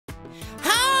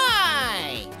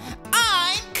Hi!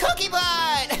 I'm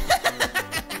CookieButt!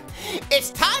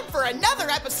 It's time for another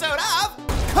episode of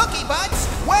CookieButt's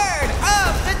Word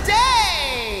of the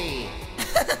Day!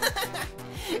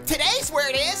 Today's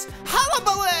word is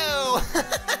hullaballoo!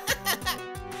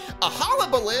 A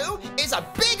hullaballoo is a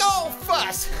big old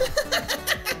fuss.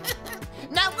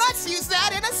 Now let's use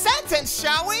that in a sentence,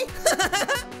 shall we?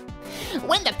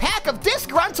 When the pack of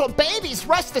disgruntled babies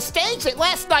rushed the stage at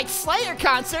last night's Slayer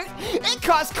concert, it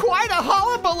caused quite a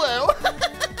hullabaloo.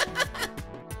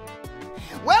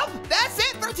 Well, that's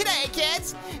it for today,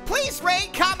 kids. Please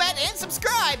rate, comment, and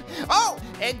subscribe. Oh,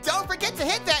 and don't forget to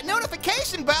hit that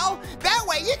notification bell. That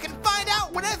way you can find